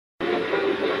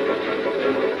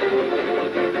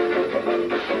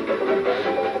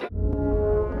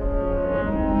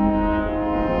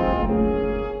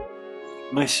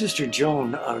My sister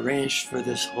Joan arranged for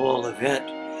this whole event,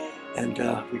 and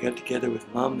we got together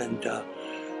with Mom, and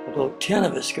about 10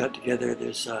 of us got together.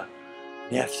 There's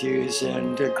nephews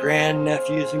and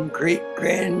grandnephews and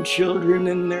great-grandchildren,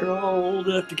 and they're all old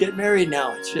enough to get married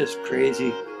now. It's just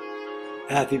crazy.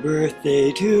 Happy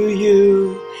birthday to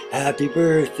you, happy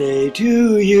birthday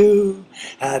to you,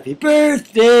 happy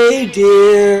birthday,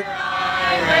 dear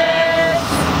Iris.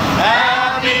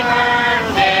 Happy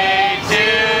birthday to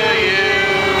you.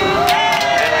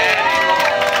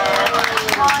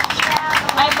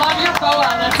 I love your boa,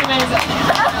 that's amazing.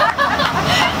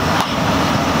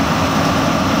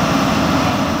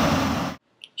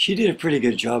 She did a pretty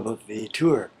good job of the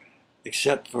tour,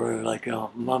 except for like,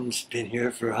 Mom's been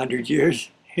here for 100 years.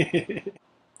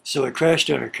 So I crashed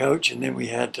on her couch, and then we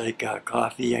had like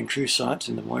coffee and croissants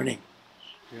in the morning.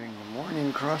 Doing the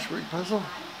morning crossword puzzle.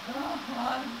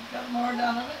 Got more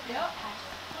done of it, yep.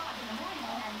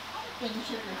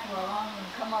 Finish it before long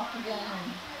and come up again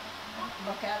and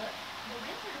look at it.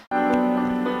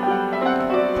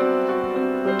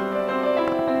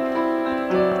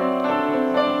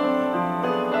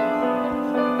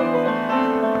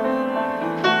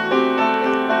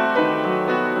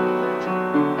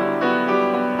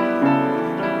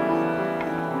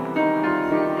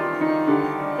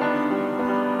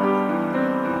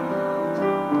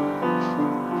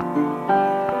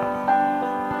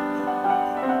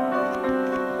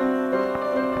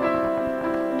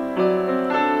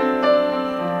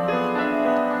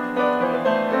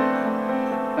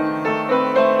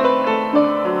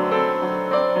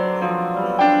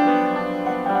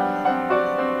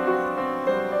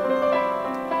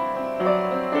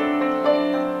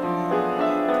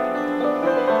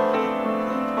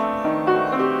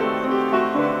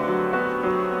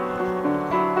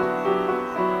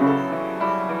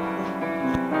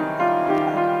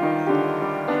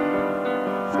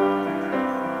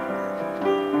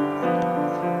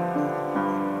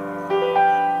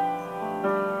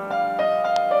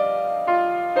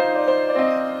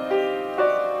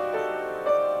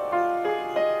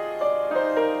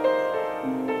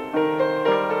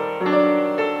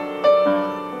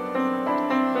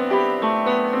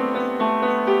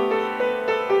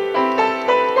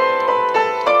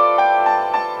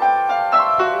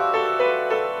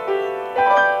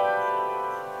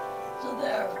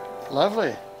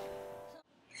 Lovely.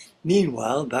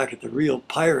 Meanwhile, back at the real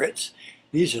pirates,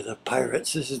 these are the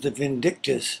pirates. This is the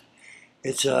Vindictus.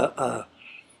 It's the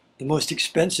most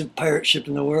expensive pirate ship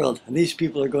in the world, and these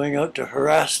people are going out to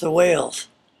harass the whales.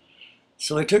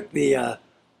 So I took the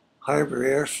Harbour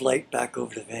Air flight back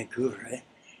over to Vancouver. Eh?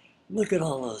 Look at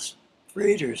all those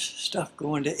freighters, stuff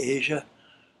going to Asia.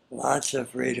 Lots of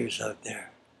freighters out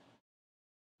there.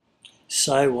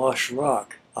 Siwash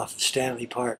Rock off of Stanley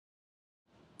Park.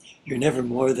 You're never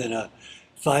more than a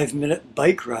 5-minute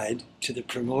bike ride to the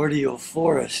primordial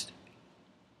forest.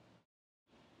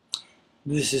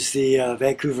 This is the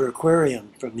Vancouver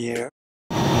Aquarium from the air.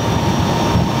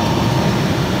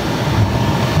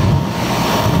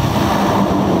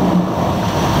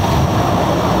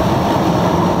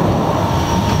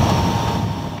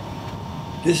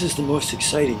 This is the most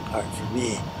exciting part for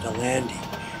me, the landing.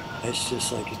 It's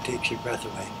just like it takes your breath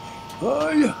away.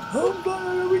 Oh yeah,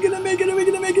 are we gonna make it? Are we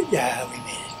gonna make it? Yeah, we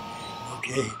made it.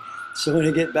 Okay, so when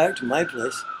I get back to my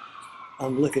place,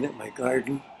 I'm looking at my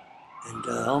garden, and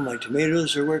all my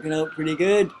tomatoes are working out pretty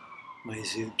good. My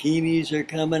zucchinis are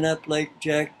coming up like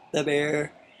Jack the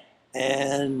Bear,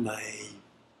 and my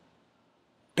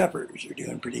peppers are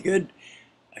doing pretty good.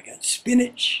 I got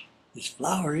spinach is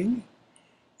flowering,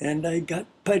 and I got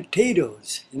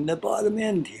potatoes in the bottom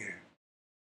end here.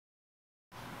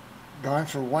 Gone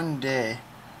for one day,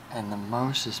 and the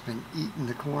mouse has been eating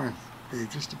the corn. They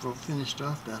just about finished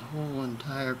off that whole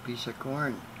entire piece of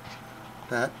corn.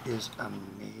 That is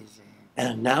amazing.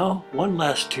 And now, one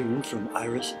last tune from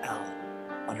Iris Allen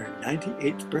on her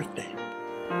 98th birthday.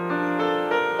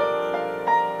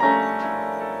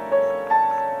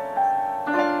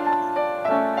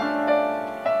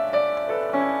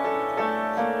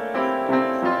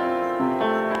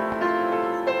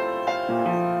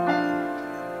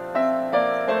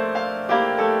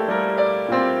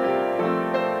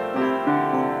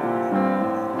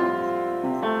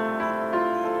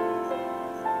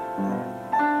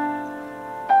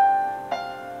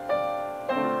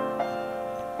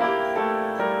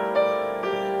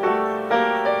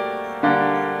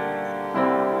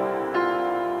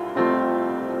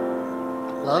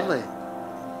 Lovely.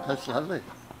 That's lovely.